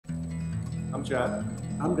I'm Chad.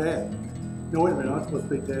 I'm Dad. No, wait a minute, I'm supposed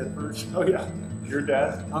to speak Dad first. Oh yeah, you're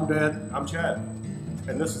Dad. I'm Dad. I'm Chad.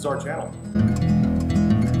 And this is our channel.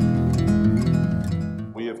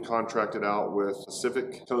 We have contracted out with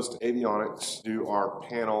Pacific Coast Avionics to do our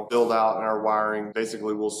panel build out and our wiring.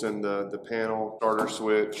 Basically, we'll send the panel, starter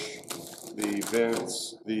switch, the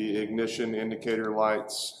vents, the ignition indicator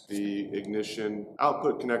lights, the ignition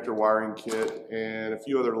output connector wiring kit, and a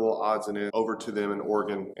few other little odds and ends over to them in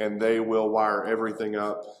Oregon. And they will wire everything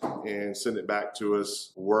up and send it back to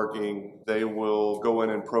us working. They will go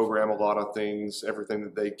in and program a lot of things, everything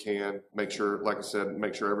that they can, make sure, like I said,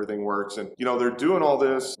 make sure everything works. And you know, they're doing all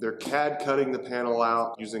this, they're CAD cutting the panel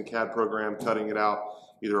out, using CAD program, cutting it out,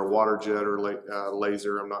 either a water jet or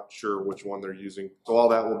laser. I'm not sure which one they're using. So all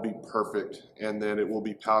that will be perfect. And then it will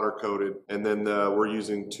be powder coated. And then we're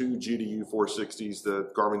using two GDU 460s,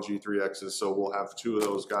 the Garmin G3Xs. So we'll have two of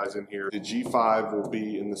those guys in here. The G5 will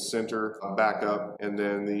be in the center backup. And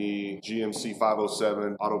then the GMC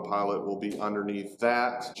 507 autopilot will be underneath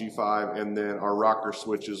that G5. And then our rocker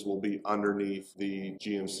switches will be underneath the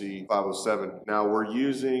GMC 507. Now we're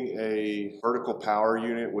using a vertical power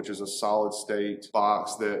unit, which is a solid state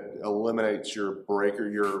box that eliminates your breaker,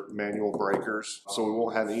 your manual breakers. So we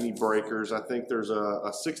won't have any breakers. I think there's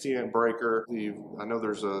a 60 amp breaker. I know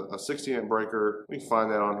there's a 60 amp breaker. Let me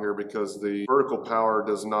find that on here because the vertical power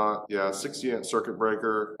does not, 60 amp circuit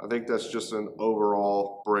breaker. I think that's just an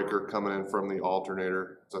overall breaker coming in from the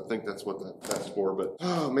alternator. So I think that's what that's for, but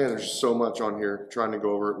oh man, there's so much on here. Trying to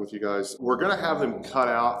go over it with you guys. We're gonna have them cut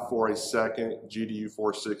out for a second GDU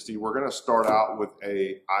 460. We're gonna start out with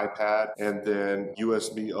a iPad and then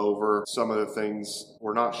USB over some of the things.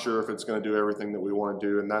 We're not sure if it's gonna do everything that we wanna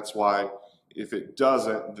do, and that's why if it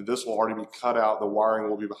doesn't, this will already be cut out. The wiring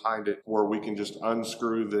will be behind it where we can just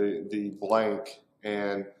unscrew the blank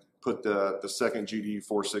and put the second GDU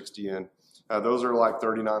 460 in. Those are like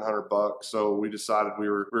 $3,900, so we decided we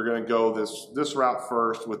were going to go this route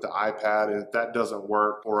first with the iPad, and if that doesn't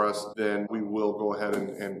work for us, then we will go ahead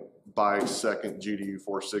and buy a second GDU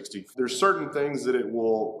 460. There's certain things that it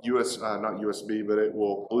will not USB, but it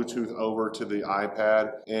will Bluetooth over to the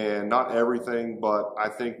iPad, and not everything, but I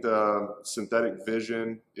think the synthetic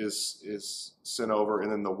vision is sent over,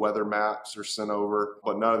 and then the weather maps are sent over,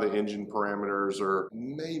 but none of the engine parameters, or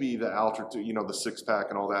maybe the altitude, you know, the 6-pack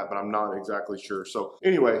and all that, but I'm not exactly sure. So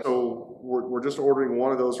anyway, so we're just ordering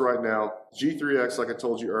one of those right now. G3X, like I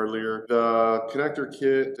told you earlier, the connector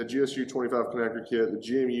kit, the GSU 25 connector kit, the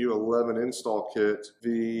GMU 11 install kit,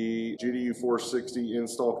 the GDU 460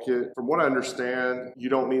 install kit. From what I understand, you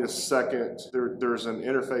don't need a second. There's an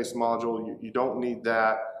interface module. You don't need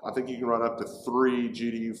that. I think you can run up to 3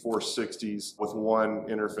 GDU 460s with one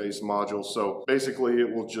interface module. So basically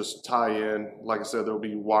it will just tie in. Like I said, there'll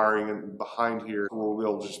be wiring behind here where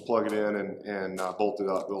we'll just plug it in and bolt it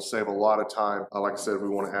up. It'll save a lot of time. Like I said, we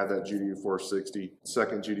want to add that GDU 460,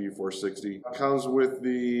 second GDU 460. It comes with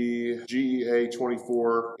the GEA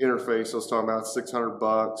 24 interface I was talking about,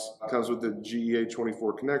 $600. It comes with the GEA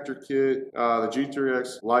 24 connector kit, the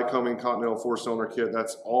G3X Lycoming Continental 4-cylinder kit.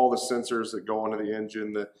 That's all the sensors that go onto the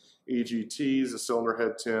engine, the EGTs, the cylinder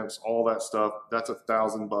head temps, all that stuff. That's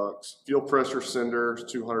 $1,000. Fuel pressure senders,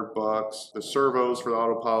 $200. The servos for the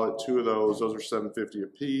autopilot, 2 of those are $750 a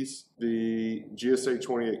piece. The GSA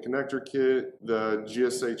 28 connector kit, the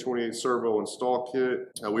GSA 28 servo install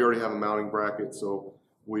kit. We already have a mounting bracket, so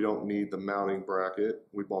we don't need the mounting bracket.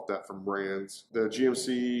 We bought that from Brands. The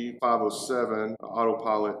GMC 507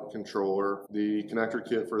 autopilot controller, the connector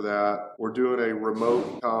kit for that. We're doing a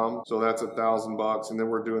remote comm, so that's $1,000. And then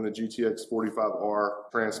we're doing the GTX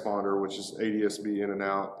 45R transponder, which is ADSB in and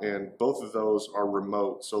out. And both of those are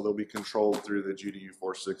remote, so they'll be controlled through the GDU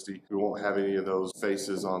 460. We won't have any of those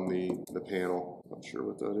faces on the panel. Not sure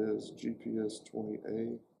what that is. GPS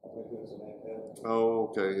 20A. Oh,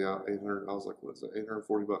 okay, yeah, 800. I was like, what is that?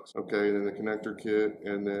 $840. Okay, and then the connector kit,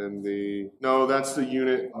 and then that's the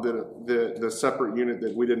unit the separate unit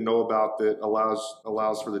that we didn't know about that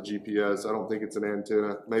allows for the GPS. I don't think it's an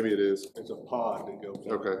antenna. Maybe it is. It's a pod that goes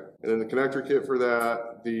up. Okay, and then the connector kit for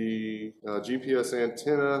that, the GPS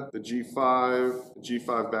antenna, the G5, the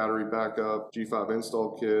G5 battery backup, G5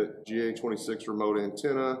 install kit, GA26 remote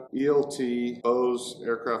antenna, ELT, Bose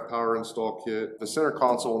aircraft power install kit. The center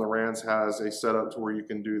console on the Rans has a setup to where you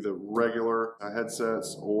can do the regular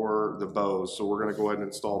headsets or the Bose. So we're going to go ahead and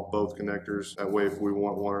install both connectors. That way, if we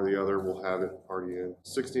want one or the other, we'll have it already in.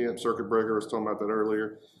 60 amp circuit breaker, I was talking about that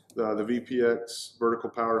earlier. the VPX vertical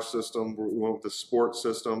power system. We went with the sport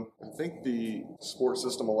system. I think the sport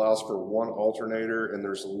system allows for one alternator and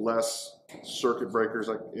there's less circuit breakers.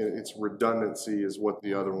 Like its redundancy is what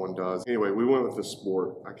the other one does. Anyway, we went with the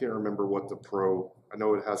sport. I can't remember what the pro. I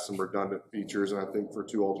know it has some redundant features, and I think for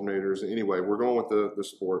 2 alternators. Anyway, we're going with the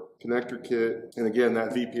sport connector kit. And again,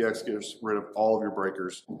 that VPX gets rid of all of your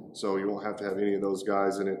breakers, so you won't have to have any of those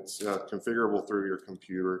guys, and it's configurable through your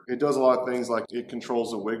computer. It does a lot of things, like it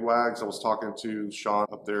controls the Wig Wags. I was talking to Sean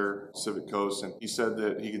up there, Pacific Coast, and he said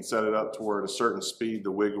that he can set it up to where at a certain speed,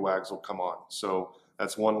 the Wig Wags will come on. So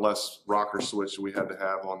that's one less rocker switch that we had to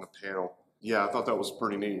have on the panel. Yeah, I thought that was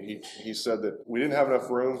pretty neat. He said that we didn't have enough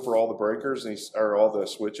room for all the breakers or all the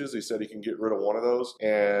switches. He said he can get rid of one of those,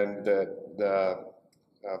 and that the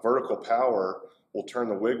vertical power will turn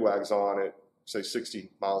the Wig Wags on at, say, 60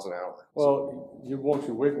 miles an hour. Well, you want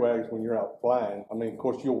your Wig Wags when you're out flying. I mean, of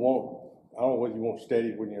course, you'll want, I don't know whether you want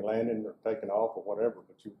steady when you're landing or taking off or whatever,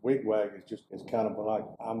 but your Wig Wag is just, it's kind of like,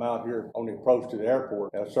 I'm out here on the approach to the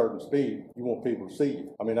airport at a certain speed. You want people to see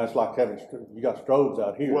you. I mean, that's like having, you got strobes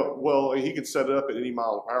out here. Well, he could set it up at any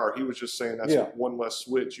mile an hour. He was just saying that's one less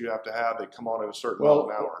switch you have to have. They come on at a certain mile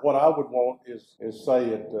an hour. What I would want is say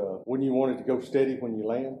it, wouldn't you want it to go steady when you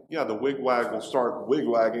land? Yeah, the Wig Wag will start wig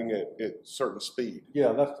wagging at certain speed.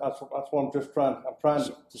 Yeah, that's what I'm just trying, I'm trying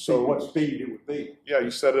to see what speed it would be. Yeah,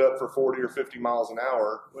 you set it up for 40 or 50 miles an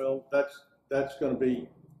hour. Well, that's going to be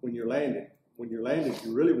when you're landing. When you're landing,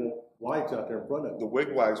 you really want lights out there in front of you. The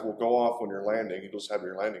Wig Wags will go off when you're landing. You just have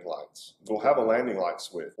your landing lights. We'll have a landing light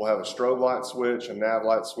switch. We'll have a strobe light switch, a nav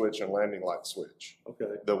light switch, and landing light switch. Okay.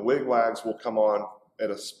 The Wig Wags will come on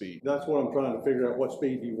at a speed. That's what I'm trying to figure out. What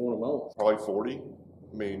speed do you want them on? Probably 40.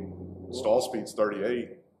 I mean, stall speed's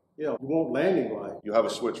 38. Yeah, you want landing light. You have a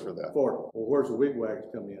switch for that. 40. Well, where's the Wig Wags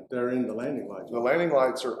come in? They're in the landing lights. The landing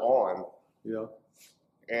lights are on. Yeah.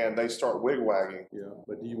 And they start wig wagging. Yeah,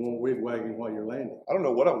 but do you want wig wagging while you're landing? I don't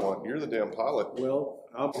know what I want. You're the damn pilot. Well,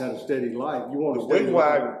 I've got a steady light. You want the a steady wig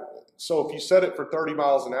wag. light. So if you set it for 30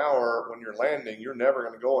 miles an hour when you're landing, you're never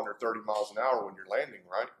going to go under 30 miles an hour when you're landing,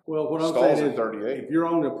 right? Well, what I'm Stalls saying at is, 38. if you're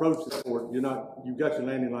on the approach to the port, you've got your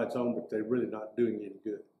landing lights on, but they're really not doing you any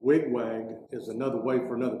good. Wig wag is another way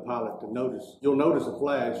for another pilot to notice. You'll notice a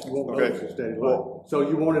flash. You won't notice a steady light. So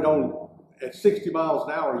you want it on at 60 miles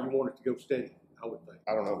an hour. You want it to go steady, I would think.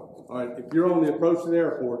 I don't know. All right, if you're on the approach to the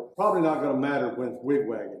airport, probably not going to matter when it's wig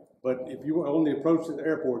wagging. But if you're on the approach to the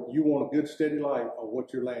airport, you want a good steady light on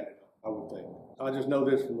what you're landing on, I would think. I just know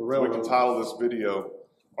this from the railroad. We can title this video,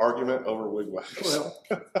 Argument Over Wig Wags. Well,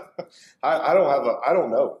 I don't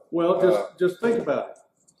know. Well, just think about it.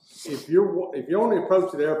 If you're on the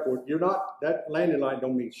approach to the airport, that landing light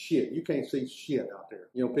don't mean shit. You can't see shit out there.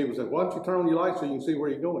 You know, people say, why don't you turn on your light so you can see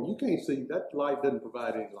where you're going? You can't see. That light doesn't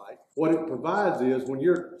provide any light. What it provides is when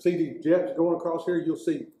you see these jets going across here, you'll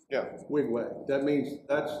see wig wag. That means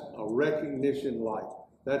that's a recognition light.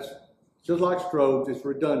 That's just like strobes. It's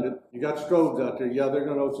redundant. You got strobes out there. Yeah, they're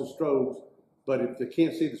going to know it's the strobes. But if they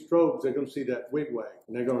can't see the strobes, they're going to see that wig wag.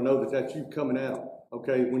 And they're going to know that that's you coming at them.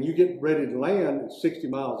 Okay, when you get ready to land at 60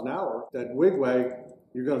 miles an hour, that wig wag,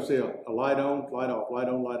 you're going to see a light on, light off, light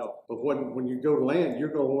on, light off. But when you go to land, you're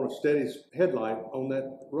going to want a steady headlight on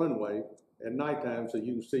that runway at nighttime so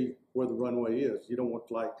you can see where the runway is. You don't want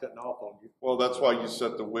the light cutting off on you. Well, that's why you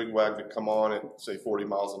set the wig wag to come on at, say, 40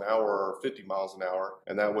 miles an hour or 50 miles an hour.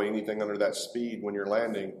 And that way, anything under that speed when you're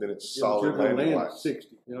landing, then it's solid landing lights. You're going to land at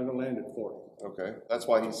 60. You're not going to land at 40. Okay, that's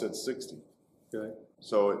why he said 60. Okay.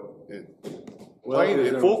 So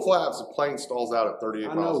at full flaps, the plane stalls out at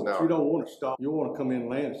 38 miles an hour. You don't want to stop. You want to come in and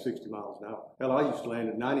land at 60 miles an hour. Hell, I used to land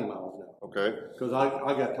at 90 miles an hour. Okay. Because I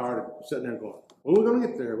got tired of sitting there going, when are we going to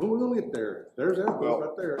get there? When are we going to get there? There's airport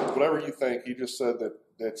right there. Whatever you think, he just said that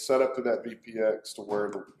it's set up to that VPX to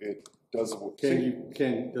where it does.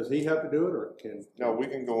 Does he have to do it or can? No, we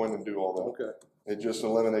can go in and do all that. Okay. It just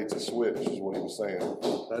eliminates a switch, is what he was saying.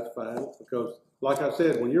 That's fine, because like I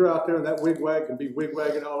said, when you're out there, that wig wag can be wig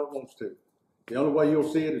wagging all it wants to. The only way you'll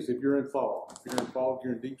see it is if you're in fog. If you're in fog,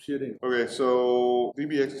 you're in deep shit anyway. Okay, so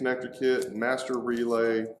VBX connector kit, master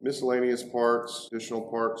relay, miscellaneous parts, additional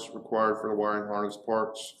parts required for the wiring harness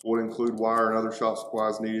parts. Would include wire and other shop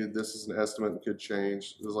supplies needed. This is an estimate and could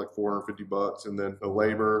change. It was like $450, and then the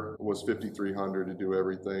labor was $5,300 to do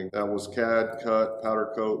everything. That was CAD, cut,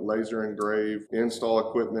 powder coat, laser engrave, install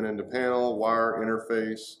equipment into panel, wire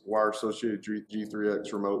interface, wire associated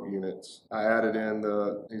G3X remote units. I added in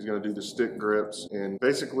he's going to do the stick grip. And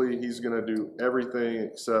basically, he's going to do everything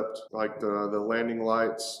except like the landing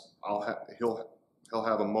lights. He'll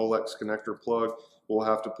have a Molex connector plug. we'll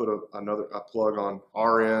have to put a plug on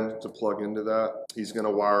our end to plug into that. He's going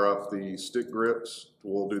to wire up the stick grips.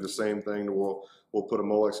 We'll do the same thing. We'll put a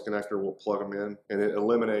Molex connector, we'll plug them in, and it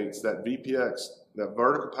eliminates that VPX. That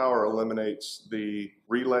vertical power eliminates the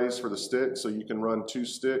relays for the stick, so you can run 2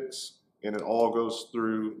 sticks and it all goes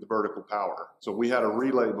through the vertical power. So we had a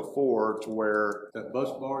relay before to where... That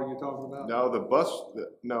bus bar you're talking about? No,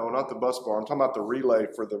 not the bus bar. I'm talking about the relay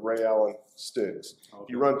for the Ray Allen sticks. Okay. If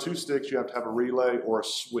you run 2 sticks, you have to have a relay or a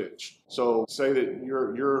switch. So say that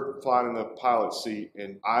you're flying in the pilot seat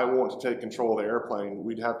and I want to take control of the airplane,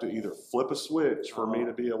 we'd have to either flip a switch for me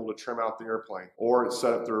to be able to trim out the airplane, or it's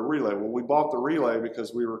set up through a relay. Well, we bought the relay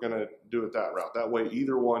because we were going to do it that route. That way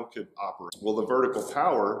either one could operate. Well, the vertical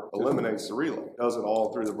power eliminates the relay. It does it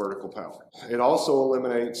all through the vertical power. It also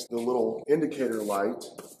eliminates the little indicator light.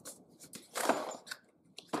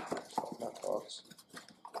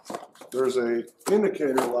 There's a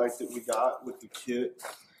indicator light that we got with the kit,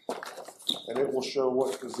 and it will show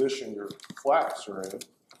what position your flaps are in,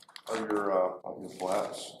 or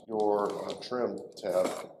your trim tab.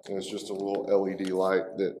 And it's just a little LED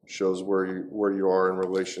light that shows where you are in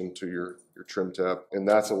relation to your trim tab, and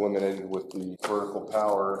that's eliminated with the vertical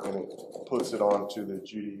power, and it puts it onto the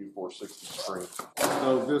GDU 460 screen.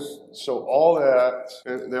 So all that,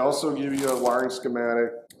 and they also give you a wiring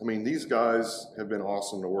schematic. I mean, these guys have been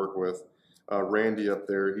awesome to work with. Randy up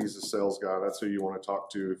there, he's the sales guy. That's who you want to talk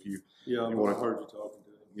to if you want to. Heard you talking to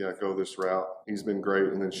him. Yeah, go this route. He's been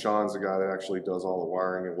great. And then Sean's the guy that actually does all the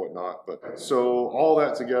wiring and whatnot. But so all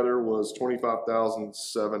that together was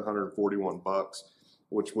 $25,741,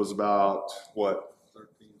 which was about what?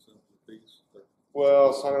 13 something a piece. Well,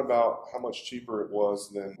 it's talking about how much cheaper it was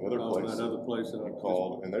than the other place. That other place that I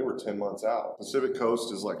called, and they were 10 months out. Pacific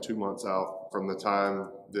Coast is like 2 months out from the time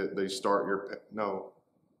that they start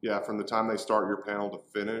from the time they start your panel to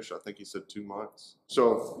finish. I think he said 2 months.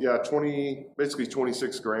 So yeah, basically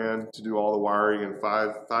 26 grand to do all the wiring, and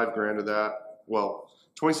five grand of that. Well,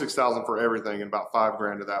 26,000 for everything, and about 5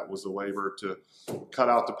 grand of that was the labor to cut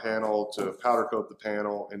out the panel, to powder coat the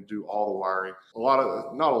panel, and do all the wiring. Not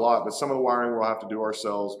a lot, but some of the wiring we'll have to do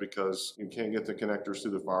ourselves because you can't get the connectors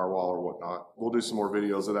through the firewall or whatnot. We'll do some more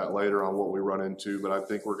videos of that later on what we run into, but I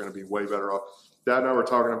think we're going to be way better off. Dad and I were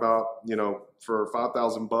talking about, for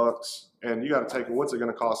 $5,000, and you got to take what's it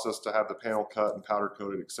going to cost us to have the panel cut and powder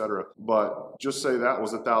coated, etc. But just say that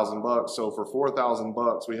was $1,000. So for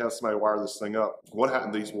 $4,000, we have somebody wire this thing up. What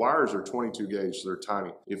happened? These wires are 22 gauge, so they're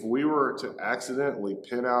tiny. If we were to accidentally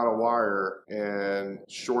pin out a wire and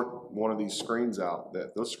short one of these screens out,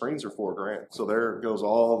 those screens are $4 grand. So there goes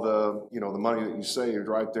all the the money that you saved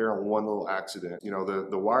right there on one little accident.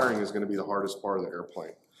 The wiring is going to be the hardest part of the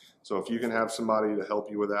airplane. So if you can have somebody to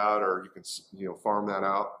help you with that, or you can farm that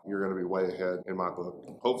out, you're going to be way ahead in my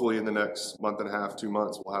book. Hopefully in the next month and a half, 2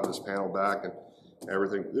 months, we'll have this panel back and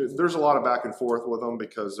everything. There's a lot of back and forth with them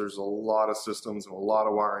because there's a lot of systems and a lot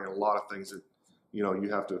of wiring and a lot of things that you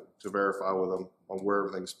have to verify with them on where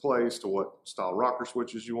everything's placed, to what style rocker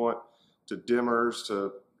switches you want, to dimmers,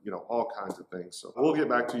 to all kinds of things. So we'll get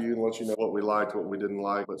back to you and let you know what we liked, what we didn't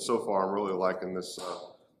like. But so far, I'm really liking this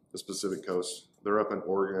Pacific Coast. They're up in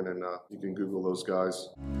Oregon, and you can Google those guys.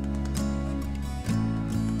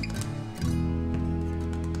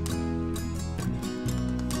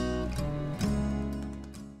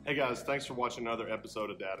 Hey guys, thanks for watching another episode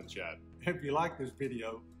of Dad and Chad. If you like this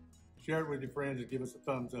video, share it with your friends and give us a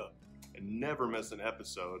thumbs up. And never miss an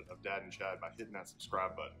episode of Dad and Chad by hitting that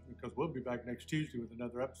subscribe button. Because we'll be back next Tuesday with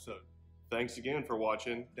another episode. Thanks again for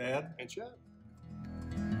watching Dad and Chad.